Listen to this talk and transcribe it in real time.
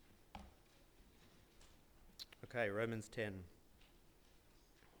Okay, Romans 10.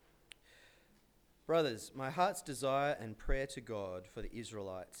 Brothers, my heart's desire and prayer to God for the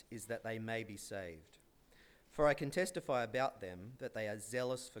Israelites is that they may be saved. For I can testify about them that they are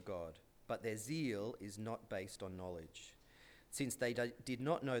zealous for God, but their zeal is not based on knowledge. Since they did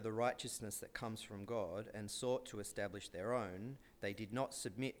not know the righteousness that comes from God and sought to establish their own, they did not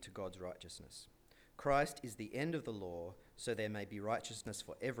submit to God's righteousness. Christ is the end of the law, so there may be righteousness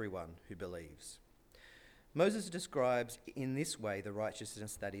for everyone who believes. Moses describes in this way the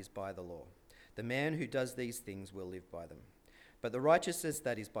righteousness that is by the law. The man who does these things will live by them. But the righteousness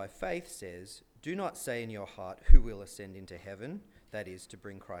that is by faith says, do not say in your heart, who will ascend into heaven, that is, to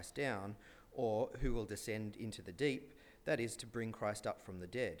bring Christ down, or who will descend into the deep, that is, to bring Christ up from the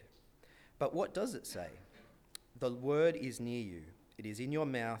dead. But what does it say? The word is near you. It is in your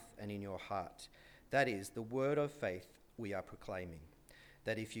mouth and in your heart. That is, the word of faith we are proclaiming.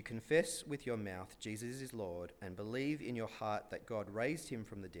 That if you confess with your mouth Jesus is Lord and believe in your heart that God raised him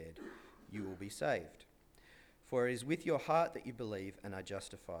from the dead, you will be saved. For it is with your heart that you believe and are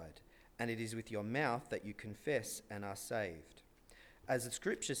justified, and it is with your mouth that you confess and are saved. As the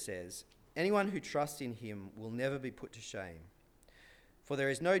scripture says, anyone who trusts in him will never be put to shame. For there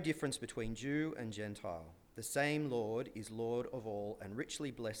is no difference between Jew and Gentile. The same Lord is Lord of all and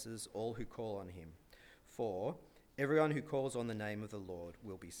richly blesses all who call on him. For everyone who calls on the name of the Lord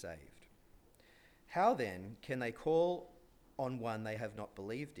will be saved. How then can they call on one they have not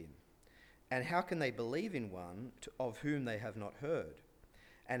believed in? And how can they believe in one of whom they have not heard?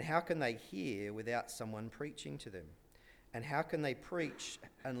 And how can they hear without someone preaching to them? And how can they preach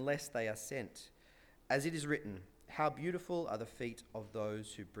unless they are sent? As it is written, how beautiful are the feet of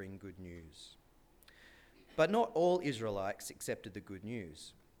those who bring good news. But not all Israelites accepted the good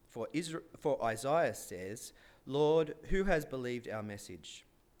news. For Isaiah says, Lord, who has believed our message?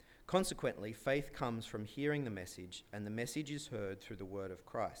 Consequently, faith comes from hearing the message, and the message is heard through the word of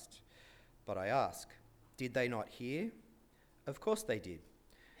Christ. But I ask, did they not hear? Of course they did.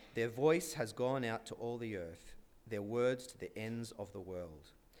 Their voice has gone out to all the earth, their words to the ends of the world.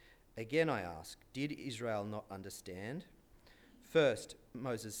 Again I ask, did Israel not understand? First,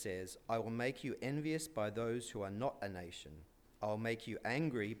 Moses says, I will make you envious by those who are not a nation. I will make you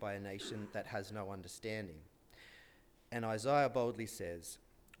angry by a nation that has no understanding. And Isaiah boldly says,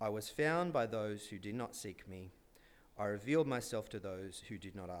 I was found by those who did not seek me. I revealed myself to those who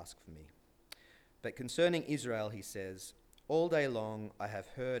did not ask for me. But concerning Israel, he says, all day long I have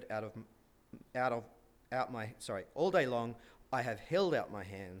held out my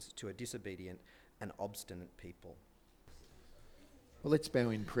hands to a disobedient and obstinate people. Well, let's bow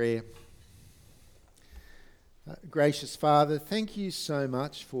in prayer. Gracious Father, thank you so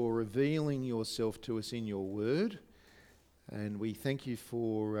much for revealing yourself to us in your word. And we thank you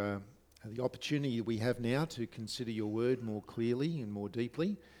for the opportunity we have now to consider your word more clearly and more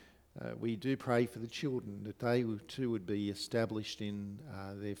deeply. We do pray for the children that they too would be established in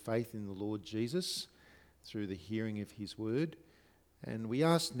their faith in the Lord Jesus through the hearing of his word. And we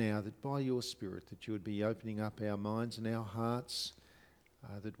ask now that by your Spirit that you would be opening up our minds and our hearts,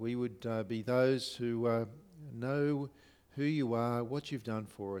 that we would be those who know who you are, what you've done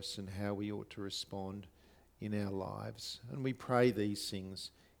for us, and how we ought to respond in our lives. And we pray these things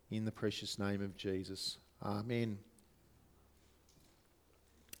in the precious name of Jesus. Amen.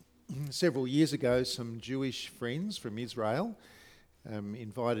 Several years ago, some Jewish friends from Israel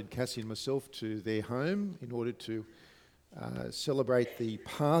invited Cassie and myself to their home in order to celebrate the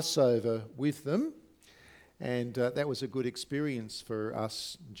Passover with them. And that was a good experience for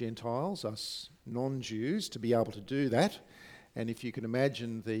us Gentiles, us non-Jews, to be able to do that. And if you can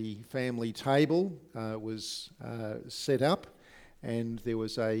imagine, the family table was set up, and there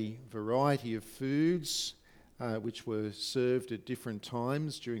was a variety of foods which were served at different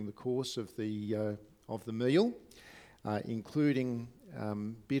times during the course of the meal, including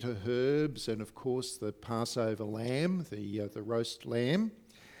bitter herbs and, of course, the Passover lamb, the roast lamb.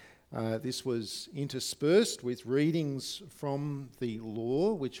 This was interspersed with readings from the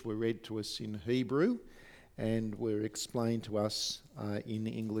law, which were read to us in Hebrew and were explained to us in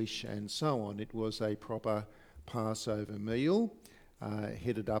English and so on. It was a proper Passover meal,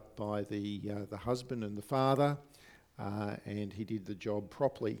 headed up by the husband and the father, and he did the job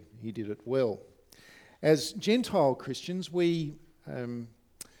properly. He did it well. As Gentile Christians, we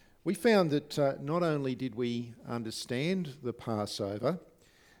found that not only did we understand the Passover,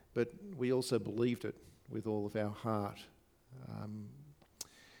 but we also believed it with all of our heart.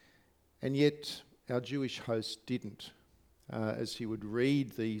 And yet our Jewish host didn't. As he would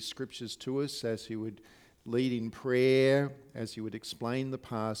read the scriptures to us, as he would lead in prayer, as he would explain the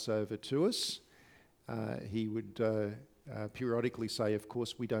Passover to us, he would periodically say, of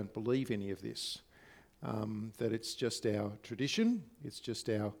course, we don't believe any of this, that it's just our tradition, it's just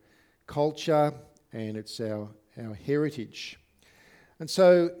our culture, and it's our heritage. And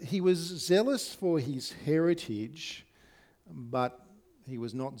so he was zealous for his heritage, but he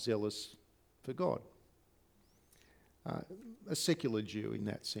was not zealous for God. A secular Jew in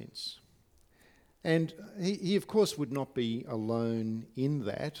that sense. And he, of course, would not be alone in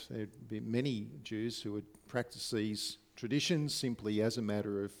that. There'd be many Jews who would practice these traditions simply as a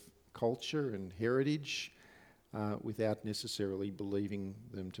matter of culture and heritage, without necessarily believing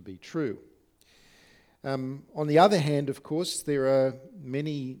them to be true. On the other hand, of course, there are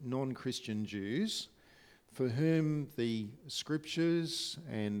many non-Christian Jews for whom the scriptures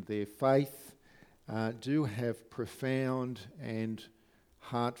and their faith do have profound and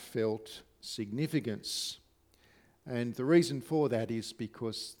heartfelt significance. And the reason for that is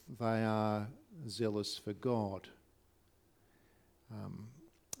because they are zealous for God.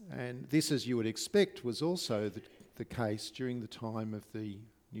 And this, as you would expect, was also the case during the time of the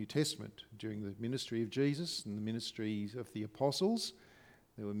New Testament, during the ministry of Jesus and the ministries of the apostles.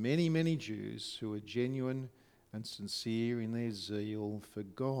 There were many, many Jews who were genuine and sincere in their zeal for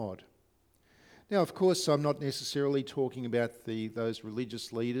God. Now, of course, I'm not necessarily talking about those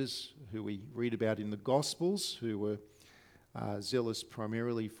religious leaders who we read about in the Gospels, who were zealous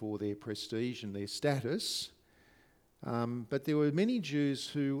primarily for their prestige and their status. But there were many Jews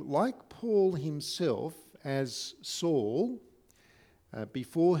who, like Paul himself, as Saul,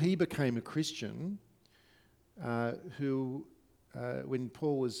 before he became a Christian, who, when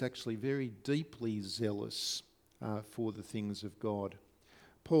Paul was actually very deeply zealous for the things of God.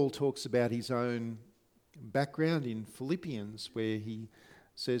 Paul talks about his own background in Philippians, where he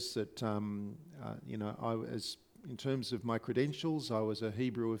says that, in terms of my credentials, I was a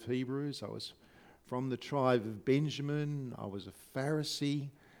Hebrew of Hebrews, I was from the tribe of Benjamin, I was a Pharisee.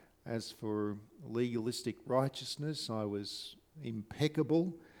 As for legalistic righteousness, I was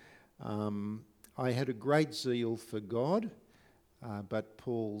impeccable. I had a great zeal for God, but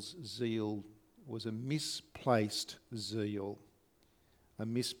Paul's zeal was a misplaced zeal. A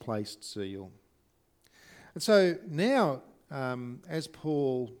misplaced zeal. And so now, as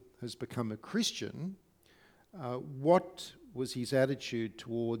Paul has become a Christian, what was his attitude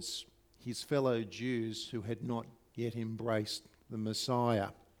towards his fellow Jews who had not yet embraced the Messiah?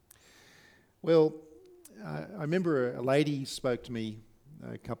 Well, I remember a lady spoke to me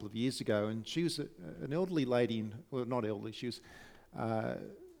a couple of years ago, and she was an elderly lady, not elderly, she's in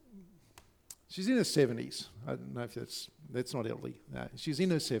her 70s. I don't know if that's not elderly. No, she's in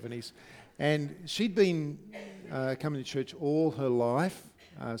her 70s. And she'd been coming to church all her life,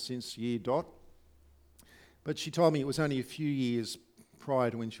 since year dot. But she told me it was only a few years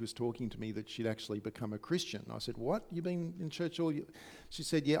prior to when she was talking to me that she'd actually become a Christian. I said, "What? You've been in church all your..." She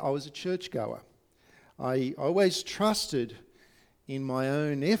said, "Yeah, I was a churchgoer. I always trusted in my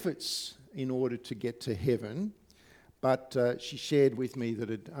own efforts in order to get to heaven." But she shared with me that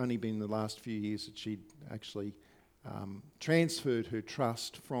it had only been the last few years that she'd actually transferred her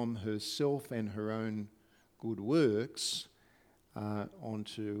trust from herself and her own good works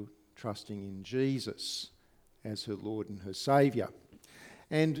onto trusting in Jesus as her Lord and her Saviour.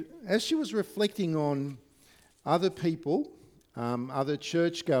 And as she was reflecting on other people, other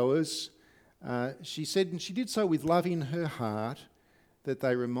churchgoers, she said, and she did so with love in her heart, that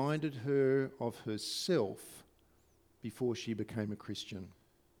they reminded her of herself before she became a Christian,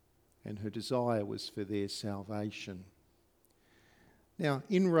 and her desire was for their salvation. Now,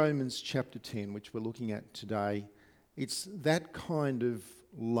 in Romans chapter 10, which we're looking at today, it's that kind of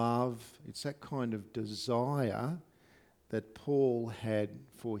love, it's that kind of desire that Paul had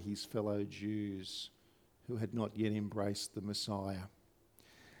for his fellow Jews who had not yet embraced the Messiah.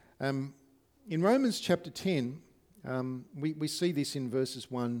 In Romans chapter 10, we see this in verses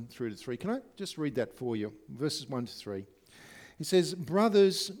 1 through to 3. Can I just read that for you? Verses 1 to 3. He says,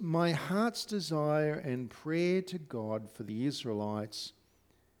 "Brothers, my heart's desire and prayer to God for the Israelites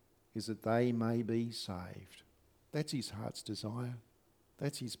is that they may be saved." That's his heart's desire.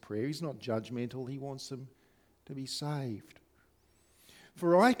 That's his prayer. He's not judgmental. He wants them to be saved.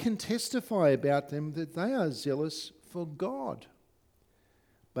 "For I can testify about them that they are zealous for God,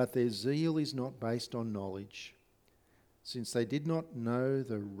 but their zeal is not based on knowledge, since they did not know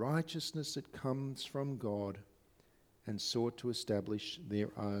the righteousness that comes from God and sought to establish their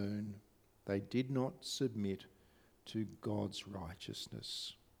own. They did not submit to God's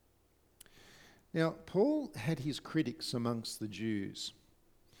righteousness." Now, Paul had his critics amongst the Jews.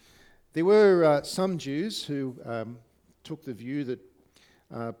 There were some Jews who took the view that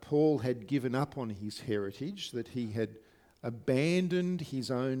Paul had given up on his heritage, that he had abandoned his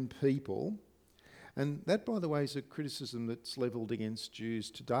own people. And that, by the way, is a criticism that's levelled against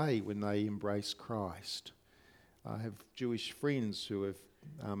Jews today when they embrace Christ. I have Jewish friends who have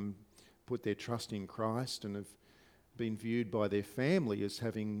put their trust in Christ and have been viewed by their family as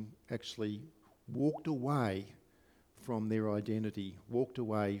having actually walked away from their identity, walked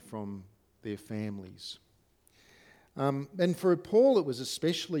away from their families. And for Paul it was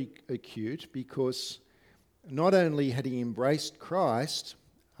especially acute because not only had he embraced Christ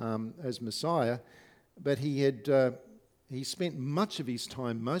as Messiah, but he spent most of his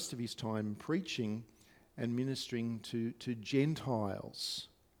time preaching and ministering to Gentiles.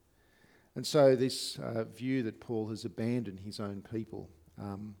 And so this view that Paul has abandoned his own people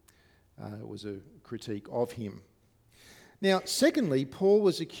was a critique of him. Now, secondly, Paul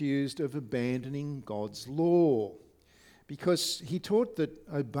was accused of abandoning God's law because he taught that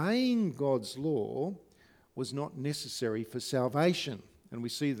obeying God's law was not necessary for salvation. And we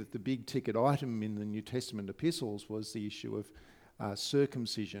see that the big ticket item in the New Testament epistles was the issue of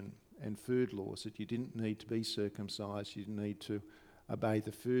circumcision and food laws, that you didn't need to be circumcised, you didn't need to obey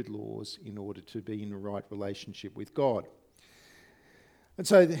the food laws in order to be in a right relationship with God. And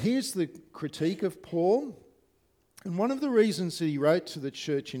so here's the critique of Paul. And one of the reasons that he wrote to the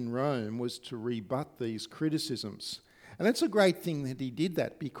church in Rome was to rebut these criticisms. And that's a great thing that he did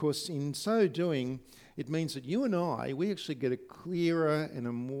that, because in so doing, it means that you and I, we actually get a clearer and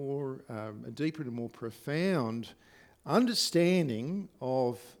a deeper and more profound understanding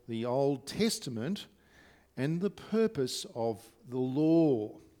of the Old Testament and the purpose of the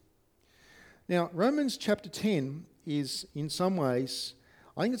law. Now, Romans chapter 10 is in some ways,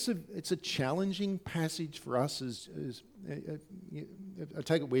 I think it's a challenging passage for us as I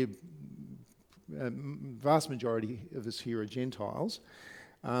take it we're vast majority of us here are Gentiles,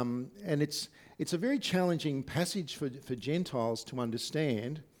 and it's a very challenging passage for Gentiles to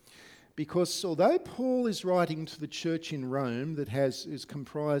understand, because although Paul is writing to the church in Rome that is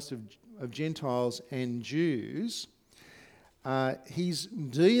comprised of Gentiles and Jews, he's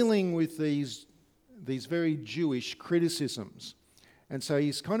dealing with these very Jewish criticisms. And so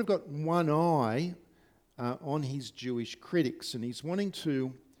he's kind of got one eye on his Jewish critics, and he's wanting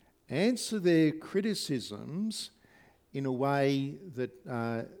to answer their criticisms in a way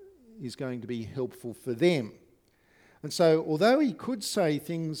that is going to be helpful for them. And so although he could say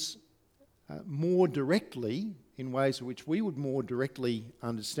things more directly, in ways which we would more directly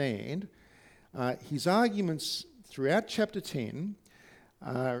understand, his arguments throughout chapter 10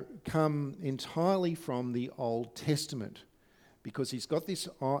 come entirely from the Old Testament, because he's got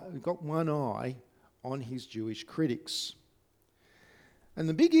one eye on his Jewish critics. And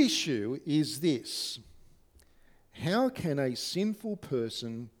the big issue is this: how can a sinful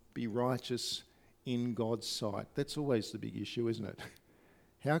person be righteous in God's sight? That's always the big issue, isn't it?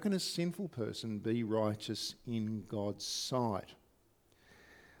 How can a sinful person be righteous in God's sight?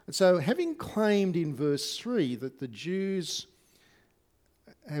 And so, having claimed in verse 3 that the Jews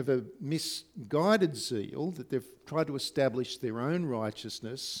have a misguided zeal, that they've tried to establish their own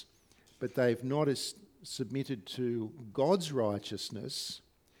righteousness, but they've not submitted to God's righteousness,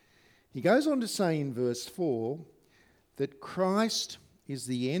 he goes on to say in verse 4 that Christ is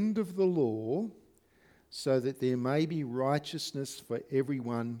the end of the law, so that there may be righteousness for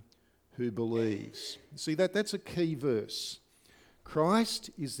everyone who believes. See, that's a key verse. Christ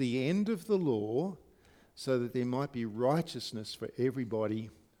is the end of the law, so that there might be righteousness for everybody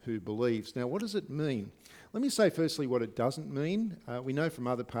who believes. Now, what does it mean? Let me say firstly what it doesn't mean. We know from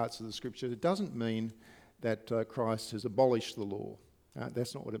other parts of the scripture it doesn't mean that Christ has abolished the law.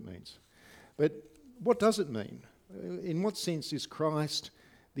 That's not what it means. But what does it mean? In what sense is Christ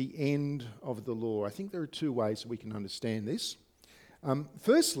the end of the law? I think there are two ways that we can understand this.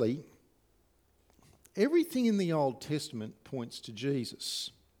 Firstly, everything in the Old Testament points to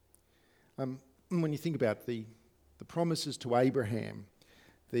Jesus. When you think about the promises to Abraham,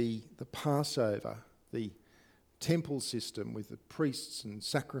 the Passover, the temple system with the priests and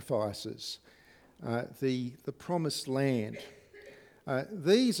sacrifices, the promised land,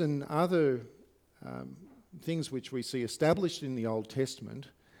 these and other things which we see established in the Old Testament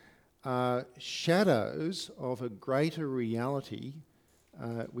are shadows of a greater reality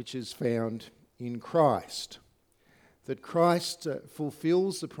which is found in Christ. That Christ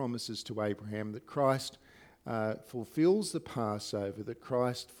fulfills the promises to Abraham, that Christ fulfills the Passover, that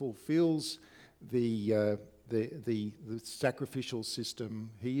Christ fulfills the sacrificial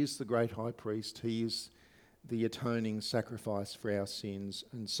system. He is the great high priest. He is the atoning sacrifice for our sins,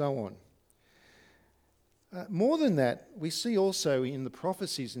 and so on. More than that, we see also in the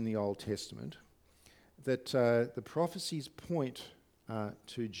prophecies in the Old Testament that the prophecies point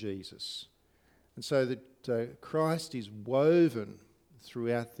to Jesus. And so that Christ is woven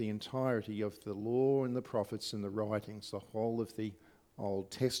throughout the entirety of the law and the prophets and the writings, the whole of the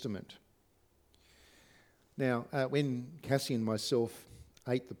Old Testament. Now, when Cassie and myself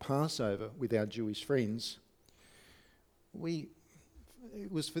ate the Passover with our Jewish friends,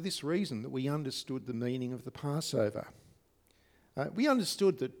 it was for this reason that we understood the meaning of the Passover. We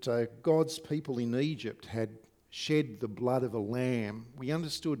understood that God's people in Egypt had shed the blood of a lamb. We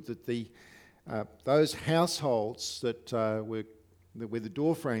understood that those households where the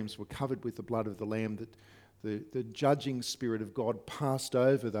door frames were covered with the blood of the lamb, that the judging spirit of God passed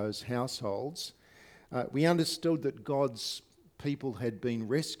over those households. We understood that God's people had been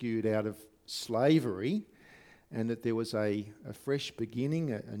rescued out of slavery, and that there was a fresh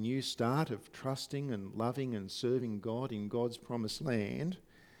beginning, a new start of trusting and loving and serving God in God's promised land.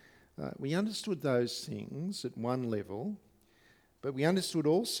 We understood those things at one level, but we understood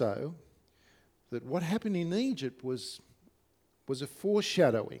also that what happened in Egypt was a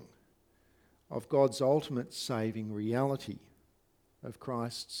foreshadowing of God's ultimate saving reality, of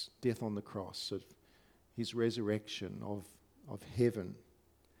Christ's death on the cross, of his resurrection, of heaven.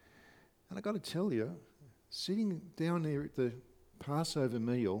 And I've got to tell you, sitting down there at the Passover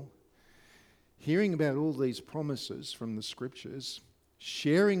meal, hearing about all these promises from the scriptures,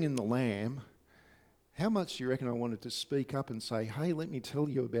 sharing in the lamb, how much do you reckon I wanted to speak up and say, hey, let me tell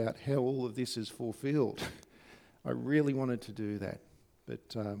you about how all of this is fulfilled? I really wanted to do that,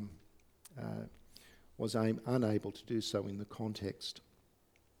 but was unable to do so in the context.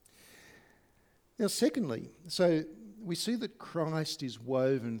 Now, secondly, so we see that Christ is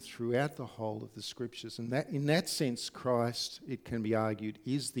woven throughout the whole of the scriptures, and that in that sense, Christ, it can be argued,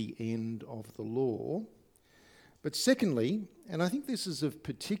 is the end of the law. But secondly, and I think this is of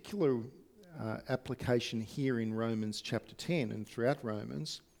particular application here in Romans chapter 10 and throughout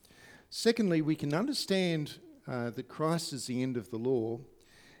Romans, secondly, we can understand that Christ is the end of the law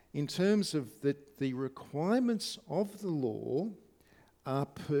in terms of that the requirements of the law are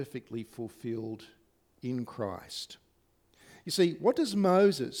perfectly fulfilled in Christ. You see, what does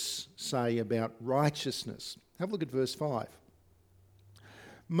Moses say about righteousness? Have a look at verse 5.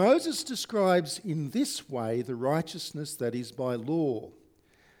 Moses describes in this way the righteousness that is by law.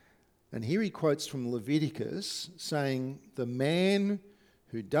 And here he quotes from Leviticus saying, the man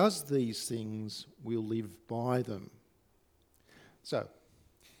who does these things will live by them. So,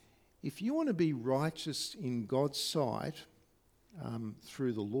 if you want to be righteous in God's sight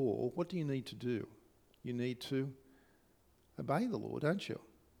through the law, what do you need to do? You need to obey the law, don't you?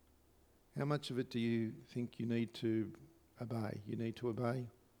 How much of it do you think you need to obey? You need to obey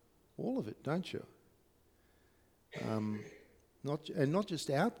all of it, don't you? Not just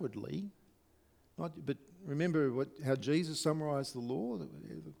outwardly, but remember how Jesus summarised the law.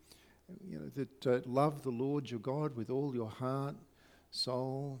 That love the Lord your God with all your heart,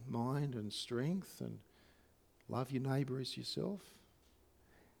 soul, mind, and strength, and love your neighbour as yourself.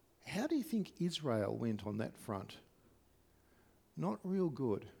 How do you think Israel went on that front? Not real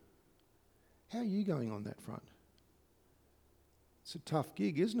good. How are you going on that front? It's a tough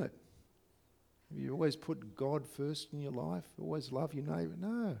gig, isn't it? You always put God first in your life, always love your neighbour.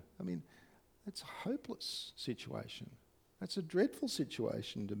 No, I mean, that's a hopeless situation. That's a dreadful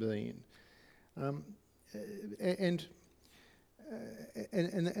situation to be in. And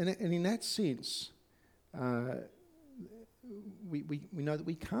in that sense, we know that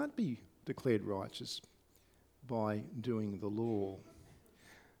we can't be declared righteous by doing the law.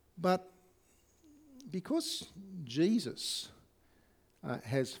 But because Jesus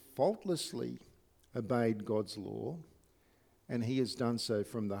has faultlessly obeyed God's law, and he has done so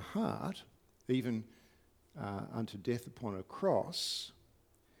from the heart, even unto death upon a cross,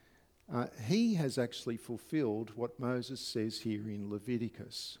 he has actually fulfilled what Moses says here in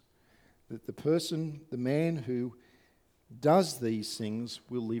Leviticus, that the man who does these things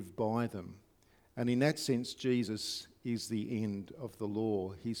will live by them. And in that sense, Jesus is the end of the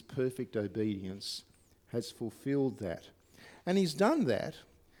law. His perfect obedience has fulfilled that. And he's done that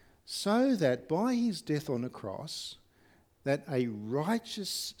so that by his death on the cross, that a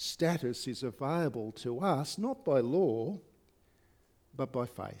righteous status is available to us, not by law, but by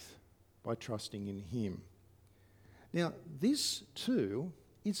faith, by trusting in him. Now, this too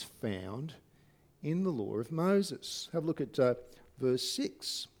is found in the law of Moses. Have a look at verse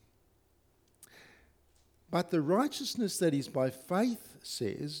 6. But the righteousness that is by faith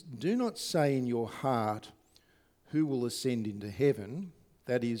says, do not say in your heart, who will ascend into heaven,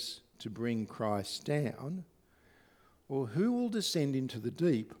 that is, to bring Christ down, Or who will descend into the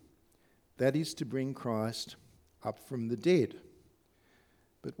deep? That is to bring Christ up from the dead.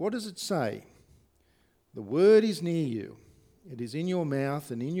 But what does it say? The word is near you. It is in your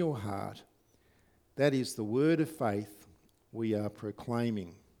mouth and in your heart. That is the word of faith we are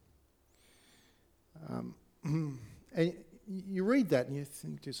proclaiming. And you read that and you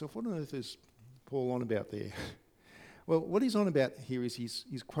think to yourself, what on earth is Paul on about there? Well, what he's on about here is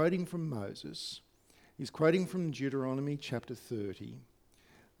he's quoting from Moses. He's quoting from Deuteronomy chapter 30.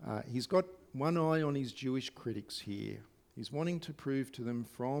 He's got one eye on his Jewish critics here. He's wanting to prove to them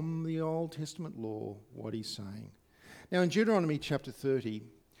from the Old Testament law what he's saying. Now in Deuteronomy chapter 30,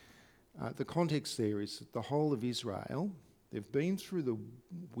 the context there is that the whole of Israel, they've been through the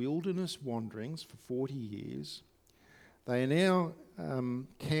wilderness wanderings for 40 years. They are now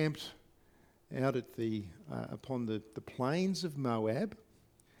camped out at upon the plains of Moab.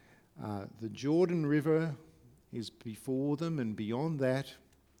 The Jordan River is before them, and beyond that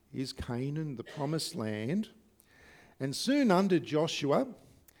is Canaan, the promised land. And soon under Joshua,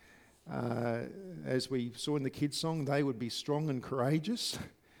 as we saw in the kids' song, they would be strong and courageous.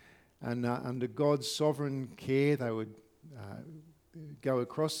 And under God's sovereign care, they would go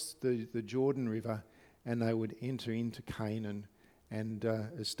across the Jordan River and they would enter into Canaan and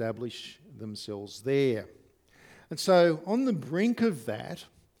establish themselves there. And so on the brink of that,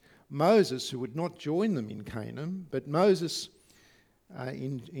 Moses, who would not join them in Canaan, but Moses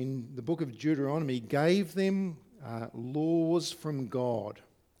in the book of Deuteronomy gave them laws from God,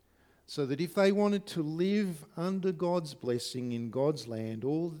 so that if they wanted to live under God's blessing in God's land,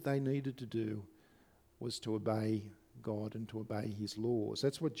 all that they needed to do was to obey God and to obey his laws.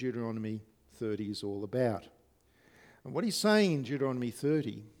 That's what Deuteronomy 30 is all about. And what he's saying in Deuteronomy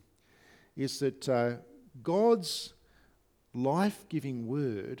 30 is that God's life-giving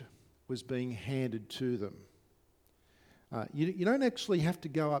word was being handed to them. You don't actually have to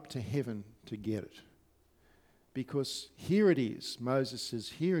go up to heaven to get it. Because here it is. Moses says,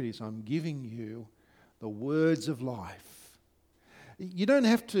 here it is. I'm giving you the words of life. You don't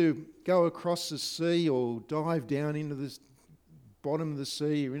have to go across the sea or dive down into the bottom of the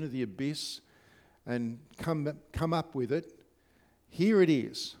sea or into the abyss and come up with it. Here it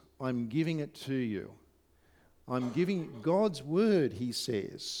is. I'm giving it to you. I'm giving God's word, he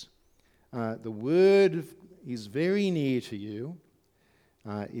says. The word is very near to you.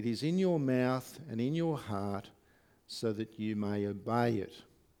 It is in your mouth and in your heart, so that you may obey it.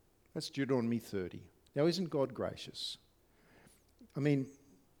 That's Deuteronomy 30. Now, isn't God gracious? I mean,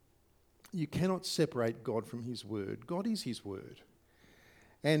 you cannot separate God from his word. God is his word.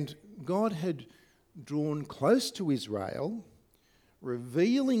 And God had drawn close to Israel,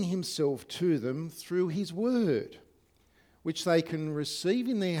 revealing himself to them through his word, which they can receive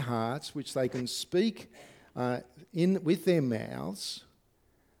in their hearts, which they can speak with their mouths.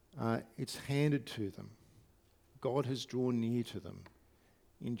 It's handed to them. God has drawn near to them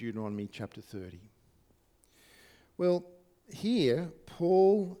in Deuteronomy chapter 30. Well, here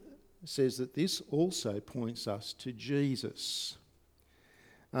Paul says that this also points us to Jesus.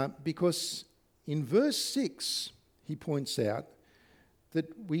 Because in verse 6, he points out that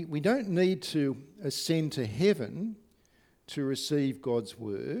we don't need to ascend to heaven to receive God's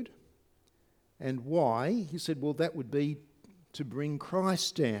word. And why? He said, well, that would be to bring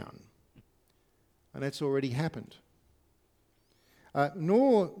Christ down. And that's already happened.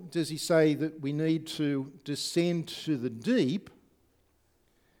 Nor does he say that we need to descend to the deep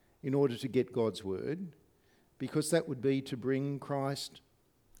in order to get God's word, because that would be to bring Christ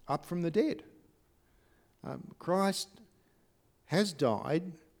up from the dead. Christ has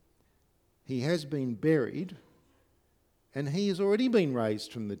died, he has been buried, and he has already been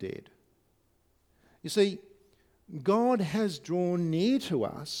raised from the dead. You see, God has drawn near to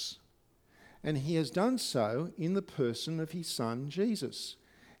us, and he has done so in the person of his Son, Jesus.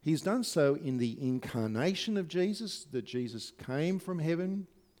 He's done so in the incarnation of Jesus, that Jesus came from heaven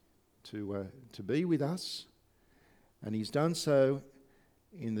to be with us. And he's done so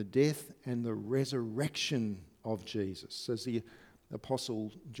in the death and the resurrection of Jesus. As the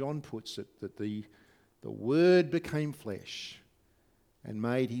Apostle John puts it, that the Word became flesh and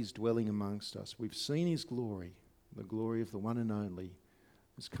made his dwelling amongst us. We've seen his glory, the glory of the one and only,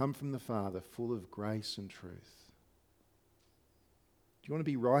 has come from the Father, full of grace and truth. Do you want to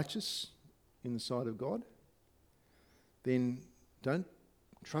be righteous in the sight of God? Then don't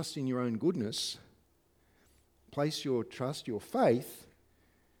trust in your own goodness. Place your trust, your faith,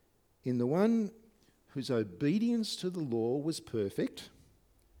 in the one whose obedience to the law was perfect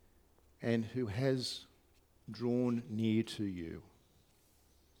and who has drawn near to you.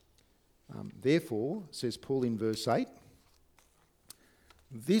 Therefore, says Paul in verse 8,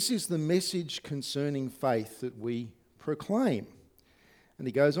 This is the message concerning faith that we proclaim. And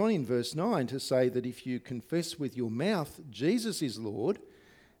he goes on in verse 9 to say that if you confess with your mouth Jesus is Lord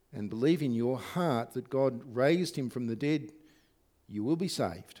and believe in your heart that God raised him from the dead, you will be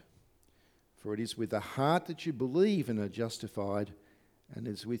saved. For it is with the heart that you believe and are justified, and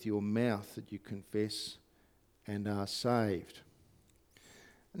it is with your mouth that you confess and are saved.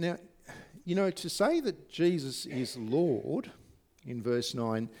 Now, to say that Jesus is Lord in verse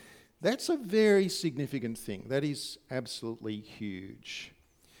 9, that's a very significant thing. That is absolutely huge.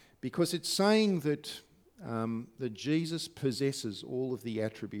 Because it's saying that Jesus possesses all of the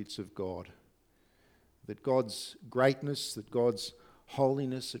attributes of God. That God's greatness, that God's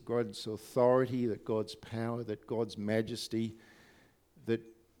holiness, that God's authority, that God's power, that God's majesty,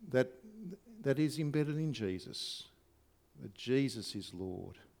 that is embedded in Jesus. That Jesus is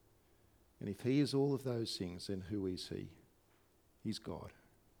Lord. And if he is all of those things, then who is he? He's God.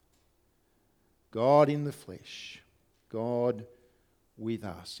 God in the flesh. God with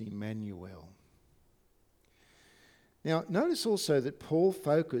us, Emmanuel. Now, notice also that Paul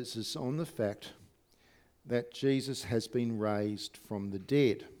focuses on the fact that Jesus has been raised from the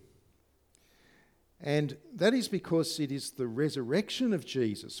dead. And that is because it is the resurrection of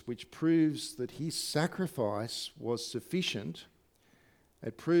Jesus which proves that his sacrifice was sufficient.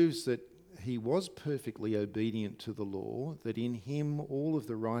 It proves that he was perfectly obedient to the law, that in him all of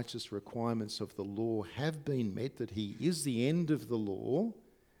the righteous requirements of the law have been met, that he is the end of the law,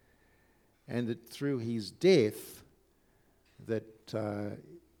 and that through his death that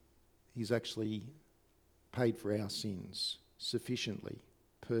he's actually paid for our sins sufficiently,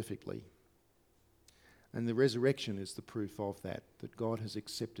 perfectly. And the resurrection is the proof of that God has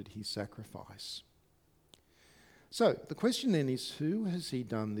accepted his sacrifice. So the question then is, who has he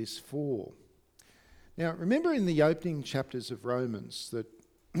done this for? Now, remember in the opening chapters of Romans that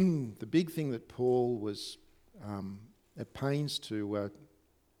the big thing that Paul was at pains to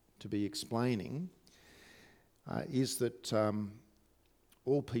be explaining is that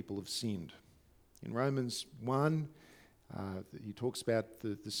all people have sinned. In Romans 1, he talks about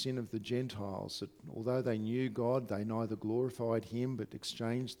the sin of the Gentiles, that although they knew God, they neither glorified him but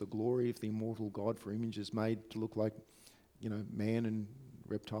exchanged the glory of the immortal God for images made to look like, man and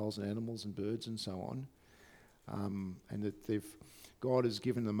reptiles and animals and birds and so on. And that God has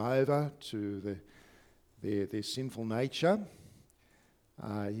given them over to their sinful nature.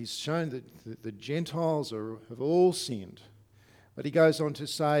 He's shown that the Gentiles have all sinned. But he goes on to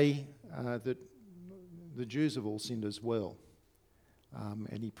say that the Jews have all sinned as well.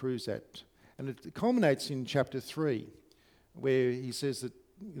 And he proves that. And it culminates in chapter 3, where he says that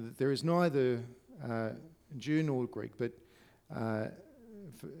there is neither Jew nor Greek, but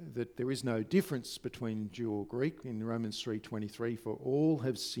that there is no difference between Jew or Greek in Romans 3:23, for all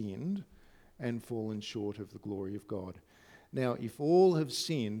have sinned and fallen short of the glory of God. Now, if all have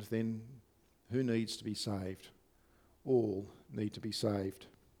sinned, then who needs to be saved? All need to be saved.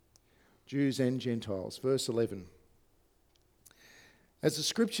 Jews and Gentiles. Verse 11. As the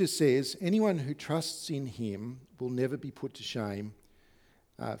scripture says, anyone who trusts in him will never be put to shame,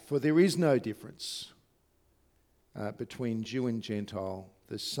 for there is no difference between Jew and Gentile.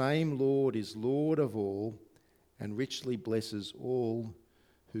 The same Lord is Lord of all and richly blesses all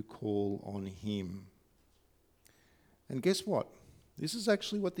who call on him. And guess what? This is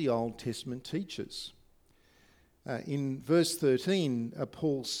actually what the Old Testament teaches. In verse 13,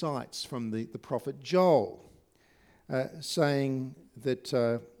 Paul cites from the prophet Joel, saying that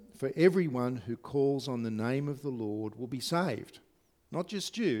for everyone who calls on the name of the Lord will be saved. Not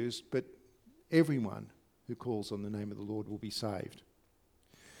just Jews, but everyone who calls on the name of the Lord will be saved.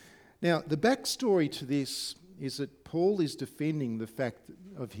 Now, the backstory to this is that Paul is defending the fact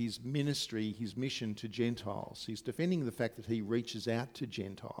of his ministry, his mission to Gentiles. He's defending the fact that he reaches out to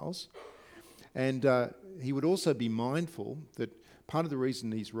Gentiles. And he would also be mindful that part of the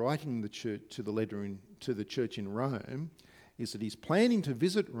reason he's writing the letter to the church in Rome is that he's planning to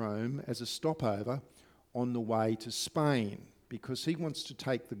visit Rome as a stopover on the way to Spain, because he wants to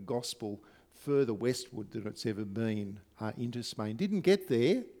take the gospel further westward than it's ever been into Spain. Didn't get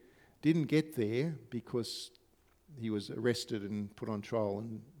there because he was arrested and put on trial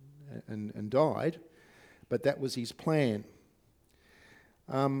and died, but that was his plan.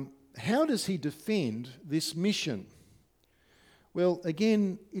 How does he defend this mission? Well,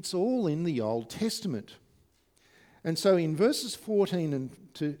 again, it's all in the Old Testament. And so in verses 14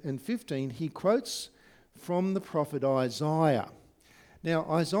 and 15, he quotes from the prophet Isaiah. Now,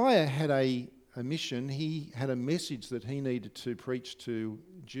 Isaiah had a mission. He had a message that he needed to preach to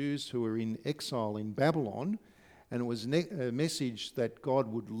Jews who were in exile in Babylon, and it was a message that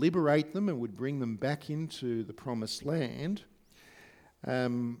God would liberate them and would bring them back into the promised land.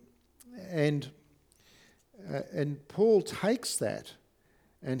 And Paul takes that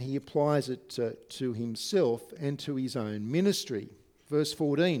and he applies it to himself and to his own ministry. Verse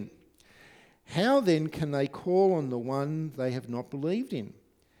 14, how then can they call on the one they have not believed in?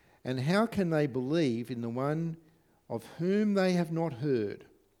 And how can they believe in the one of whom they have not heard?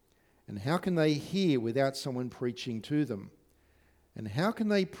 And how can they hear without someone preaching to them? And how can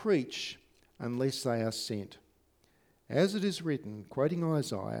they preach unless they are sent? As it is written, quoting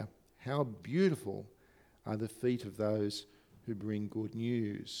Isaiah, how beautiful are the feet of those who bring good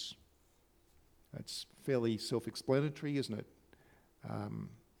news. That's fairly self-explanatory, isn't it?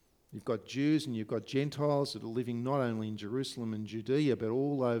 You've got Jews and you've got Gentiles that are living not only in Jerusalem and Judea, but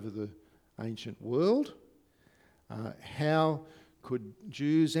all over the ancient world. How could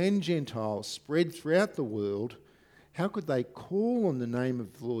Jews and Gentiles spread throughout the world, how could they call on the name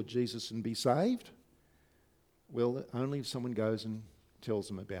of the Lord Jesus and be saved? Well, only if someone goes and tells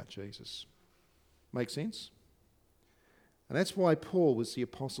them about Jesus. Make sense? And that's why Paul was the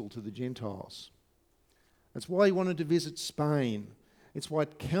apostle to the Gentiles. That's why he wanted to visit Spain. It's why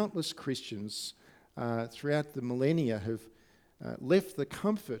countless Christians throughout the millennia have left the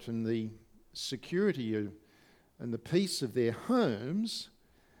comfort and the security and the peace of their homes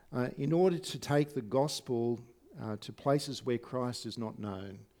in order to take the gospel to places where Christ is not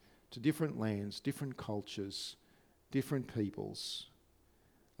known, to different lands, different cultures, different peoples,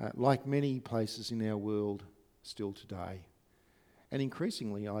 like many places in our world still today. And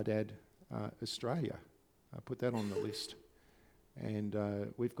increasingly, I'd add Australia. I put that on the list. And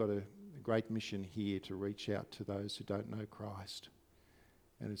we've got a great mission here to reach out to those who don't know Christ.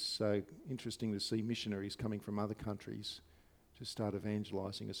 And it's so interesting to see missionaries coming from other countries to start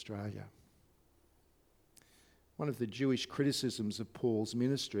evangelising Australia. One of the Jewish criticisms of Paul's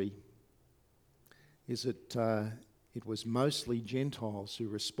ministry is that it was mostly Gentiles who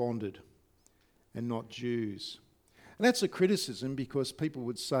responded and not Jews. And that's a criticism because people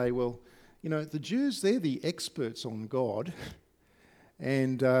would say, well, you know, the Jews, they're the experts on God.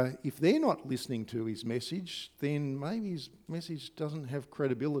 And if they're not listening to his message, then maybe his message doesn't have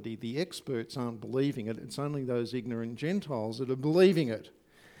credibility. The experts aren't believing it. It's only those ignorant Gentiles that are believing it.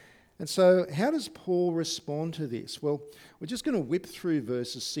 And so how does Paul respond to this? Well, we're just going to whip through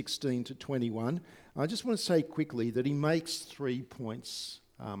verses 16 to 21. I just want to say quickly that he makes 3 points.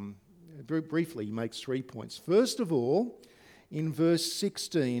 Briefly, he makes 3 points. First of all, in verse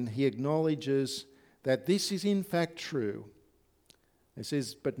 16, he acknowledges that this is in fact true. It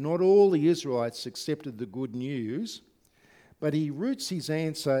says, but not all the Israelites accepted the good news, but he roots his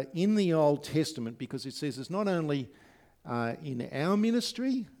answer in the Old Testament because it says it's not only in our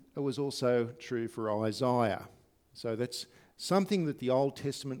ministry, it was also true for Isaiah. So that's something that the Old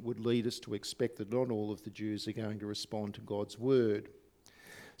Testament would lead us to expect, that not all of the Jews are going to respond to God's word.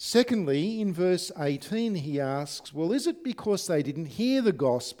 Secondly, in verse 18, he asks, well, is it because they didn't hear the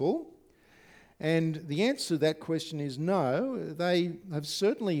gospel? And the answer to that question is no. They have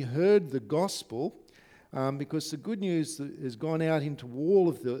certainly heard the gospel because the good news has gone out into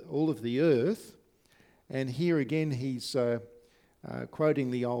all of the earth. And here again he's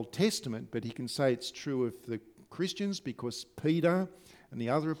quoting the Old Testament, but he can say it's true of the Christians because Peter and the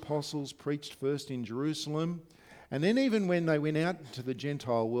other apostles preached first in Jerusalem. And then even when they went out to the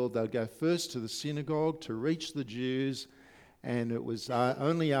Gentile world, they'd go first to the synagogue to reach the Jews. And it was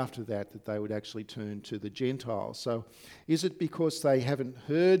only after that they would actually turn to the Gentiles. So is it because they haven't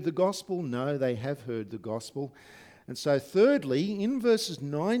heard the gospel? No, they have heard the gospel. And so thirdly, in verses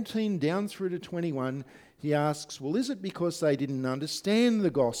 19 down through to 21, he asks, well, is it because they didn't understand the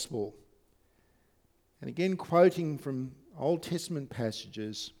gospel? And again, quoting from Old Testament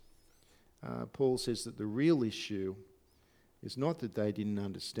passages, Paul says that the real issue is not that they didn't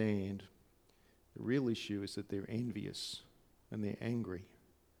understand. The real issue is that they're envious. And they're angry.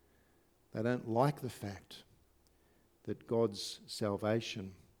 They don't like the fact that God's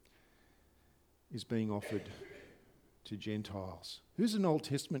salvation is being offered to Gentiles. Who's an Old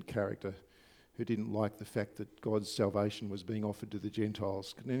Testament character who didn't like the fact that God's salvation was being offered to the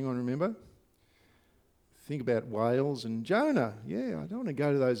Gentiles? Can anyone remember? Think about Wales and Jonah. Yeah, I don't want to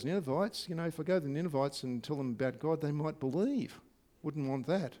go to those Ninevites. You know, if I go to the Ninevites and tell them about God, they might believe. Wouldn't want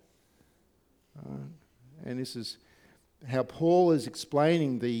that. And this is how Paul is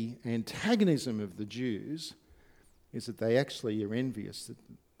explaining the antagonism of the Jews, is that they actually are envious, that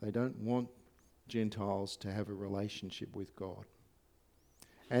they don't want Gentiles to have a relationship with God.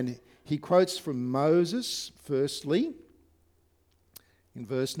 And he quotes from Moses, firstly, in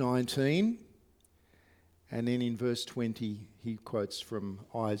verse 19, And then in verse 20, he quotes from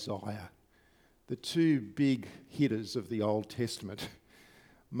Isaiah, the two big hitters of the Old Testament.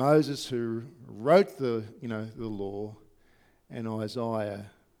 Moses, who wrote the law, and Isaiah,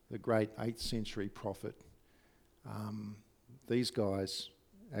 the great 8th century prophet. These guys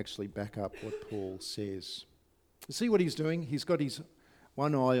actually back up what Paul says. You see what he's doing? He's got his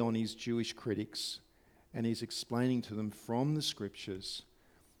one eye on his Jewish critics, and he's explaining to them from the scriptures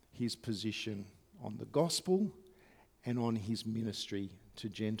his position on the gospel and on his ministry to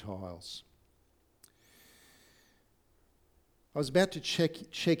Gentiles. I was about to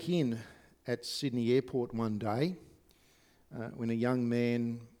check in at Sydney Airport one day when a young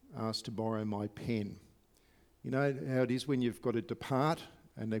man asked to borrow my pen. You know how it is when you've got to depart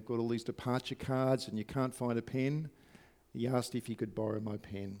and they've got all these departure cards and you can't find a pen? He asked if he could borrow my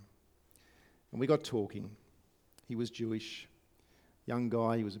pen. And we got talking. He was Jewish, young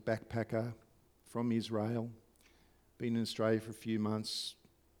guy, he was a backpacker from Israel, been in Australia for a few months,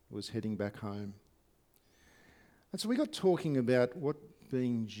 was heading back home. And so we got talking about what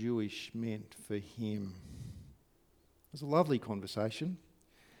being Jewish meant for him. It was a lovely conversation,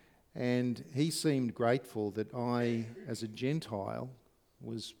 and he seemed grateful that I, as a Gentile,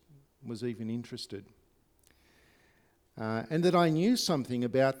 was even interested. And that I knew something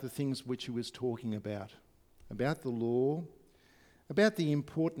about the things which he was talking about the law, about the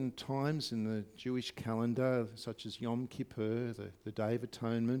important times in the Jewish calendar, such as Yom Kippur, the Day of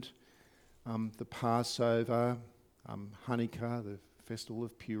Atonement, the Passover, Hanukkah, the Festival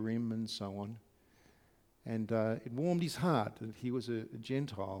of Purim, and so on. And it warmed his heart that he was a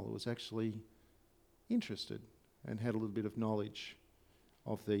Gentile who was actually interested and had a little bit of knowledge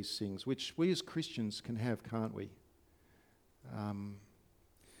of these things, which we as Christians can have, can't we?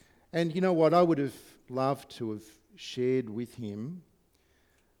 And you know what? I would have loved to have shared with him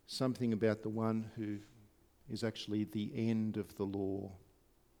something about the one who is actually the end of the law,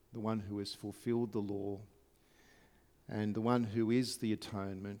 the one who has fulfilled the law, and the one who is the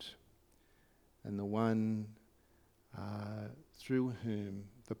atonement, and the one through whom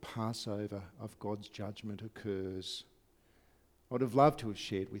the Passover of God's judgment occurs. I would have loved to have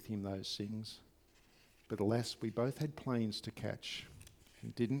shared with him those things, but alas, we both had planes to catch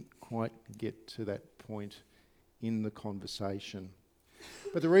and didn't quite get to that point in the conversation.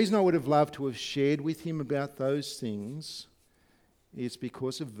 But the reason I would have loved to have shared with him about those things is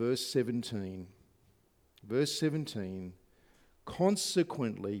because of verse 17. Verse 17,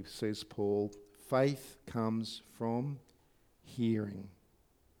 consequently, says Paul, faith comes from hearing.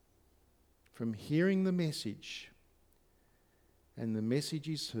 From hearing the message, and the message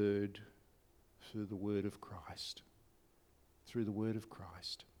is heard through the word of Christ. Through the word of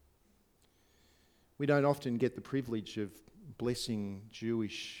Christ. We don't often get the privilege of blessing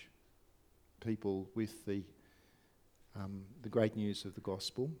Jewish people with the great news of the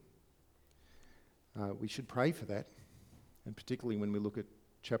gospel. We should pray for that, and particularly when we look at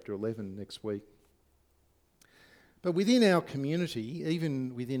chapter 11 next week. But within our community,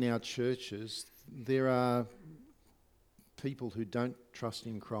 even within our churches, there are people who don't trust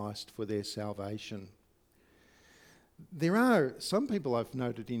in Christ for their salvation. There are some people I've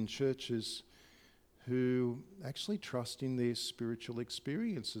noted in churches who actually trust in their spiritual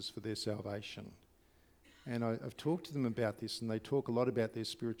experiences for their salvation. And I've talked to them about this, and they talk a lot about their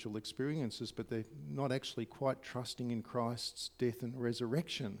spiritual experiences, but they're not actually quite trusting in Christ's death and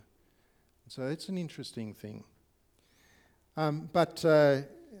resurrection. So it's an interesting thing. But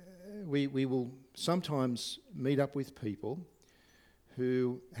we will sometimes meet up with people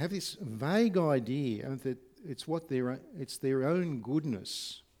who have this vague idea that it's their own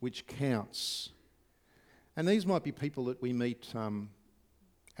goodness which counts. And these might be people that we meet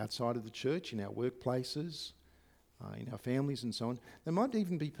outside of the church, in our workplaces, in our families and so on. There might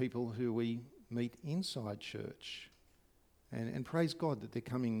even be people who we meet inside church. And praise God that they're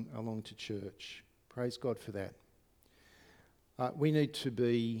coming along to church. Praise God for that. We need to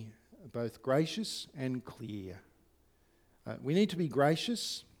be both gracious and clear. We need to be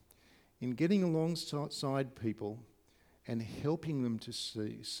gracious in getting alongside people and helping them to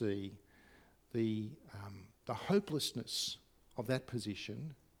see the hopelessness of that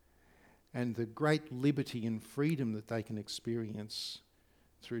position and the great liberty and freedom that they can experience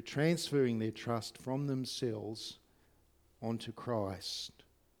through transferring their trust from themselves onto Christ.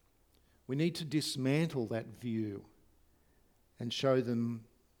 We need to dismantle that view and show them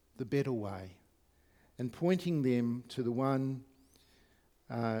the better way, and pointing them to the one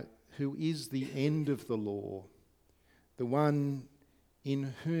who is the end of the law, the one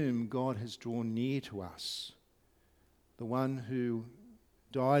in whom God has drawn near to us, the one who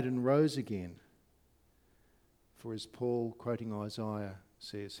died and rose again, For as Paul, quoting Isaiah,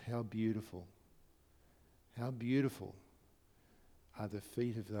 says, how beautiful are the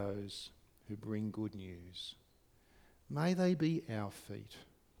feet of those who bring good news. May they be our feet.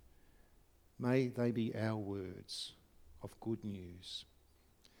 May they be our words of good news.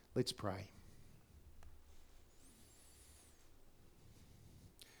 Let's pray.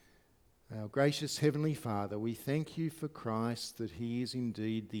 Our gracious Heavenly Father, we thank you for Christ, that he is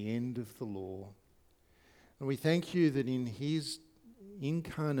indeed the end of the law. And we thank you that in his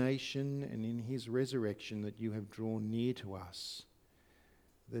incarnation and in his resurrection that you have drawn near to us,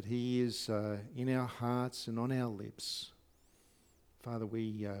 that he is in our hearts and on our lips. Father,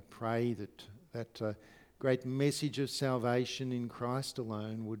 we pray that great message of salvation in Christ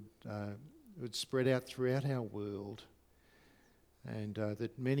alone would spread out throughout our world, and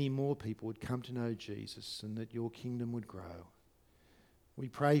that many more people would come to know Jesus and that your kingdom would grow. We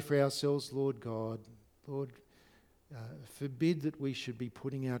pray for ourselves, Lord God. Lord, forbid that we should be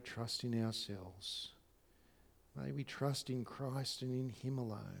putting our trust in ourselves. May we trust in Christ and in him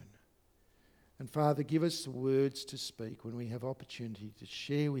alone. And Father, give us the words to speak when we have opportunity to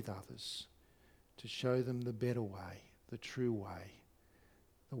share with others, to show them the better way, the true way,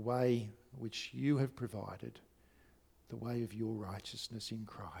 the way which you have provided, the way of your righteousness in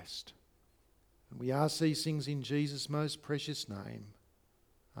Christ. And we ask these things in Jesus' most precious name.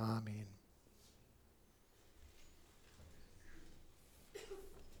 Amen.